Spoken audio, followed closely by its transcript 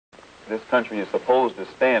this country is supposed to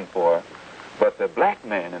stand for, but the black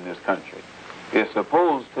man in this country is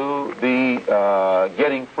supposed to be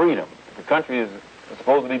getting freedom. The country is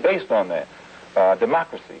supposed to be based on that.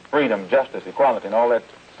 Democracy, freedom, justice, equality, and all that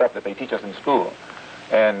stuff that they teach us in school.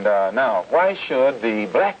 And now, why should the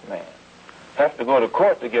black man have to go to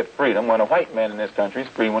court to get freedom when a white man in this country is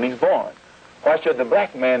free when he's born? Why should the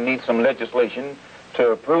black man need some legislation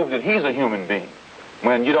to prove that he's a human being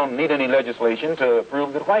when you don't need any legislation to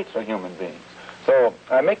prove that whites are human beings? So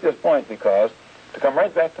I make this point because, to come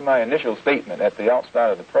right back to my initial statement at the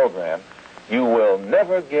outstart of the program, you will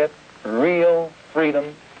never get real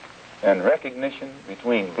freedom and recognition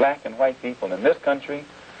between black and white people in this country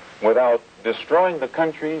without destroying the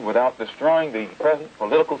country, without destroying the present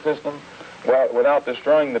political system, without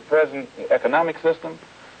destroying the present economic system,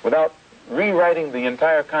 without rewriting the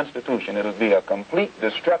entire Constitution. It'll be a complete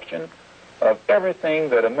destruction of everything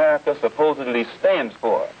that America supposedly stands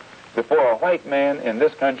for before a white man in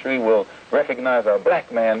this country will recognize a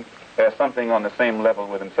black man as something on the same level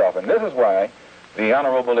with himself. And this is why the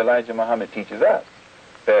Honorable Elijah Muhammad teaches us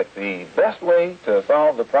that the best way to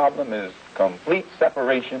solve the problem is complete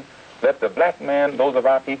separation. Let the black man, those of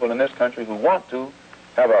our people in this country who want to,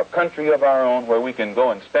 have a country of our own where we can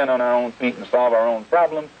go and stand on our own feet and solve our own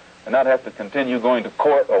problems and not have to continue going to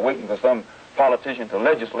court or waiting for some politician to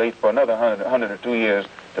legislate for another 100 or 2 years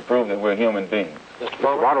to prove that we're human beings.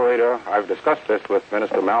 Mr. Moderator, I've discussed this with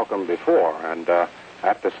Minister Malcom before, and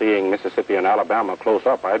after seeing Mississippi and Alabama close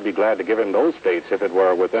up, I'd be glad to give him those states if it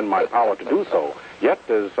were within my power to do so. Yet,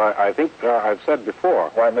 as I think I've said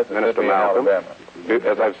before, Minister Malcom,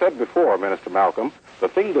 as I've said before, Minister Malcom, the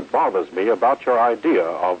thing that bothers me about your idea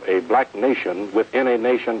of a black nation within a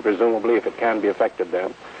nation, presumably, if it can be effected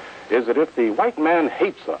then, is that if the white man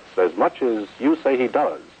hates us as much as you say he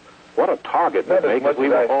does, what a target would make if we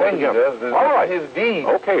were all together. All right. His deeds.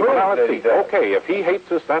 Okay, well, now let's see. Okay, if he hates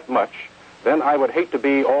us that much, then I would hate to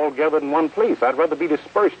be all gathered in one place. I'd rather be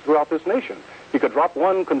dispersed throughout this nation. He could drop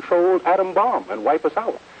one controlled atom bomb and wipe us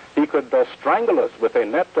out. He could strangle us with a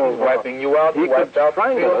net of... He's wiping you out. He could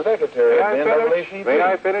strangle us. Secretary May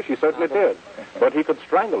I finish? He certainly did. But he could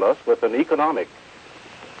strangle us with an economic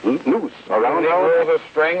noose around our neck.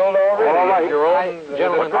 Strangled already. All right. Your own,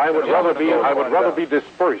 gentlemen, I would rather be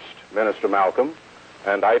dispersed, Minister Malcom,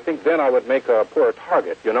 and I think then I would make a poor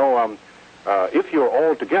target. You know, if you're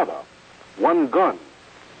all together, one gun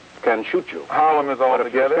can shoot you. Harlem is all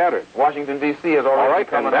together. Scattered. Washington, D.C. has already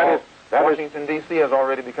become Washington, D.C. has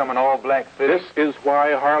already become an all-black city. This is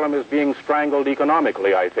why Harlem is being strangled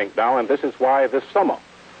economically, I think, now, and this is why this summer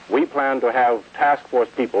we plan to have task force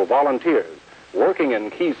people, volunteers, working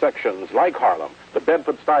in key sections like Harlem, the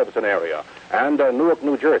Bedford-Stuyvesant area, and Newark,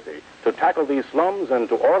 New Jersey, to tackle these slums and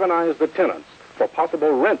to organize the tenants for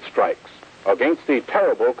possible rent strikes against the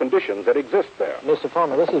terrible conditions that exist there. Mr.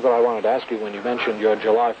 Farmer, this is what I wanted to ask you when you mentioned your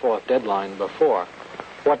July 4th deadline before.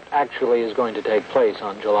 What actually is going to take place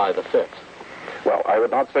on July the 5th? Well, I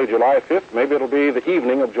would not say July 5th. Maybe it'll be the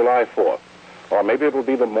evening of July 4th, or maybe it'll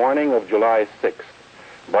be the morning of July 6th.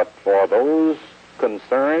 But for those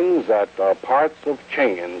concerns that are parts of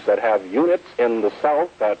chains that have units in the South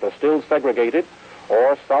that are still segregated,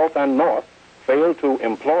 or South and North fail to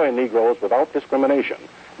employ Negroes without discrimination,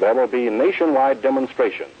 there will be nationwide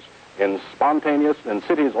demonstrations in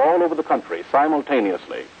cities all over the country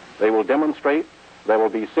simultaneously. They will demonstrate, there will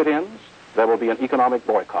be sit-ins, there will be an economic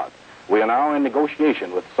boycott. We are now in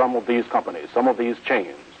negotiation with some of these companies, some of these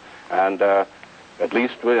chains, and at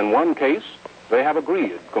least in one case, they have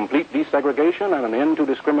agreed complete desegregation and an end to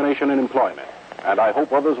discrimination in employment. And I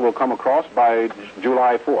hope others will come across by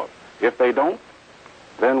July 4th. If they don't,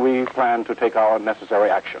 then we plan to take our necessary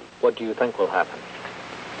action. What do you think will happen?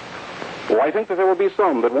 Well, I think that there will be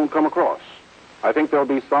some that won't come across. I think there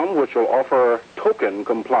will be some which will offer token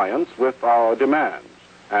compliance with our demands.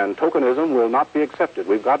 And tokenism will not be accepted.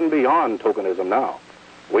 We've gotten beyond tokenism now.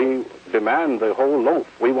 We demand the whole loaf.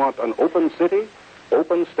 We want an open city,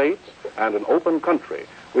 open states, and an open country.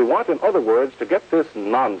 We want, in other words, to get this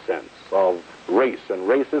nonsense of race and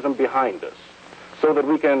racism behind us so that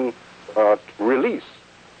we can release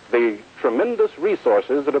the tremendous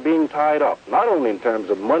resources that are being tied up, not only in terms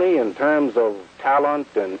of money, in terms of talent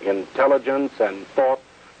and intelligence and thought,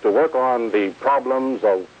 to work on the problems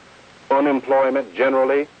of unemployment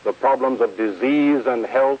generally, the problems of disease and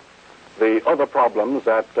health, the other problems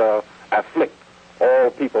that afflict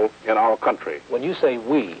all people in our country. When you say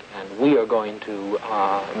we, and we are going to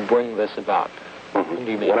bring this about, what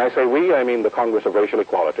do you mean? When I say we, I mean the Congress of Racial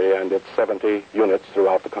Equality and its 70 units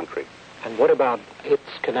throughout the country. And what about its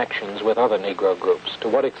connections with other Negro groups? To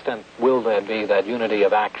what extent will there be that unity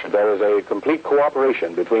of action? There is a complete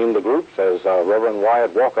cooperation between the groups, as Reverend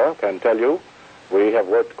Wyatt Walker can tell you. We have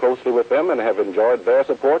worked closely with them and have enjoyed their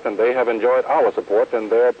support, and they have enjoyed our support in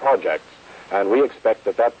their projects. And we expect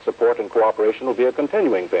that that support and cooperation will be a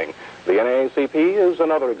continuing thing. The NAACP is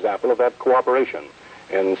another example of that cooperation.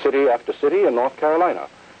 In city after city in North Carolina,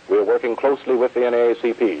 we are working closely with the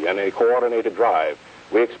NAACP in a coordinated drive.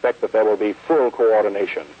 We expect that there will be full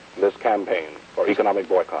coordination in this campaign for economic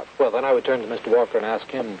boycott. Well, then I would turn to Mr. Walker and ask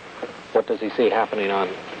him, what does he see happening on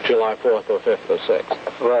July 4th or 5th or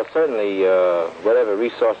 6th? Well, certainly, whatever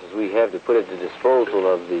resources we have to put at the disposal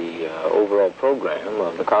of the overall program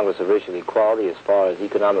of the Congress of Racial Equality as far as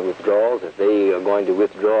economic withdrawals, if they are going to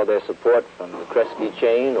withdraw their support from the Kresge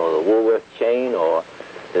chain or the Woolworth chain or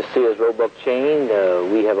the Sears Roebuck chain,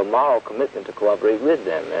 we have a moral commitment to cooperate with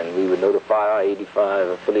them, and we would notify our 85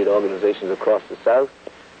 affiliate organizations across the South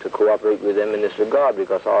to cooperate with them in this regard,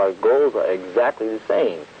 because our goals are exactly the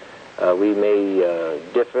same. We may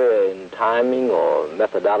differ in timing or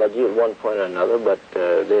methodology at one point or another, but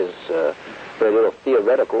there's very little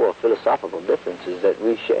theoretical or philosophical differences that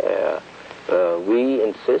we share. We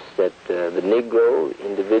insist that the Negro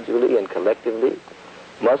individually and collectively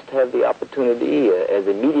must have the opportunity as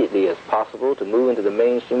immediately as possible to move into the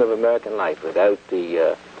mainstream of American life without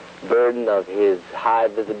the burden of his high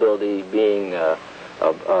visibility being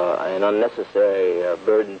an unnecessary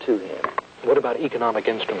burden to him. What about economic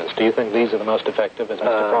instruments? Do you think these are the most effective, as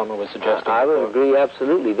Mr. Farmer was suggesting? I would agree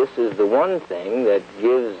absolutely. This is the one thing that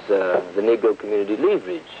gives the Negro community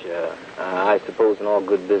leverage. I suppose in all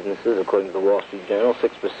good businesses, according to the Wall Street Journal,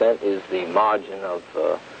 6% is the margin of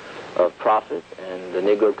profit, and the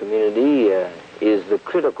Negro community is the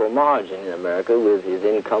critical margin in America with his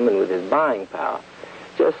income and with his buying power.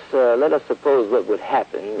 Just let us suppose what would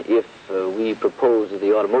happen if we proposed to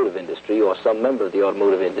the automotive industry or some member of the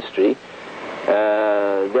automotive industry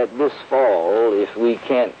that this fall, if we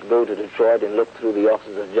can't go to Detroit and look through the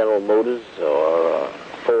offices of General Motors or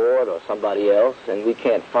Ford or somebody else, and we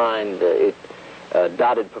can't find it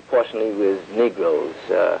dotted proportionally with Negroes,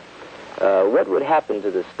 what would happen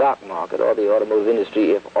to the stock market or the automotive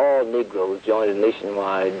industry if all Negroes joined a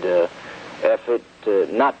nationwide effort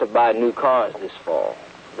not to buy new cars this fall?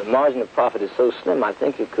 The margin of profit is so slim, I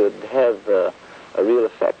think it could have a real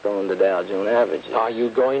effect on the Dow Jones averages. Are you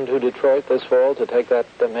going to Detroit this fall to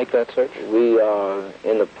make that search? We are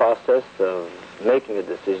in the process of making a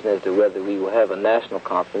decision as to whether we will have a national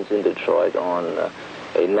conference in Detroit on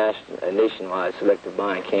a nationwide selective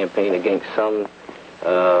buying campaign against some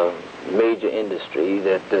major industry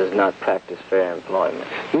that does not practice fair employment.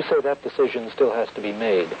 You say that decision still has to be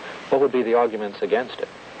made. What would be the arguments against it?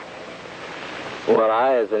 Well,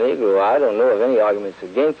 as a Negro, I don't know of any arguments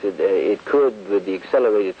against it. It could, with the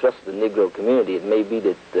accelerated thrust of the Negro community, it may be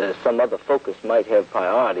that some other focus might have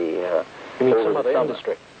priority. You mean some other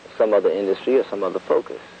industry? Some other industry or some other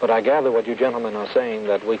focus. But I gather what you gentlemen are saying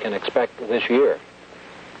that we can expect this year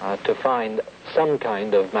to find some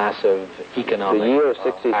kind of massive economic... The year of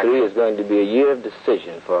 63 is going to be a year of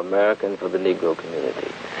decision for America and for the Negro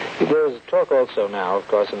community. There's talk also now, of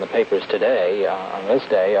course, in the papers today, on this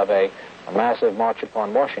day, of a massive march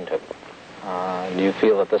upon Washington. Do you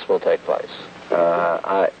feel that this will take place?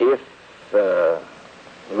 If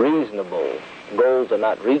reasonable goals are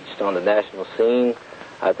not reached on the national scene,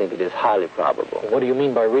 I think it is highly probable. What do you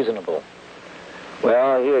mean by reasonable?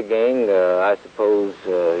 Well, here again, I suppose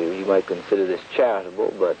you might consider this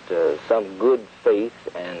charitable, but some good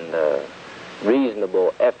faith and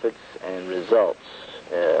reasonable efforts and results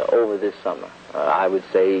over this summer. I would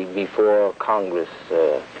say before Congress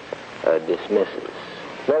dismisses.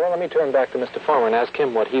 Well, let me turn back to Mr. Farmer and ask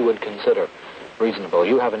him what he would consider reasonable.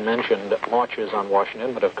 You haven't mentioned marches on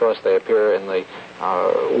Washington, but of course they appear in the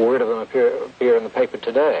word of them appear in the paper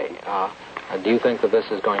today. Do you think that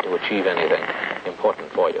this is going to achieve anything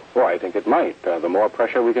important for you? Well, I think it might. The more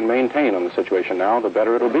pressure we can maintain on the situation now, the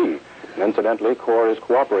better it'll be. And incidentally, CORE is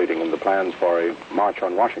cooperating in the plans for a march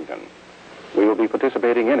on Washington. We will be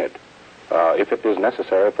participating in it if it is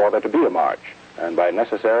necessary for there to be a march. And by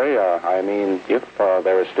necessary, I mean if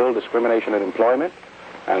there is still discrimination in employment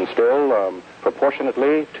and still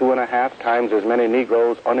proportionately 2.5 times as many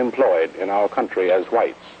Negroes unemployed in our country as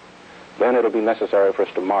whites, then it'll be necessary for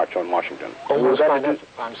us to march on Washington. I'm sorry,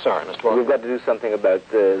 Mr. Walker. We've got to do something about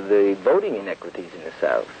the voting inequities in the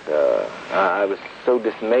South. I was so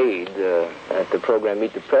dismayed at the program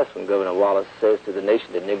Meet the Press when Governor Wallace says to the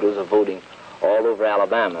nation that Negroes are voting all over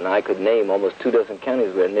Alabama. And I could name almost 24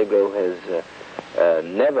 counties where Negro has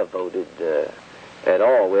never voted at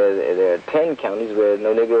all, where there are 10 counties where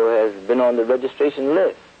no Negro has been on the registration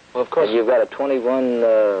list. Well, of course. And you've got a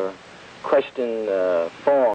 21 question form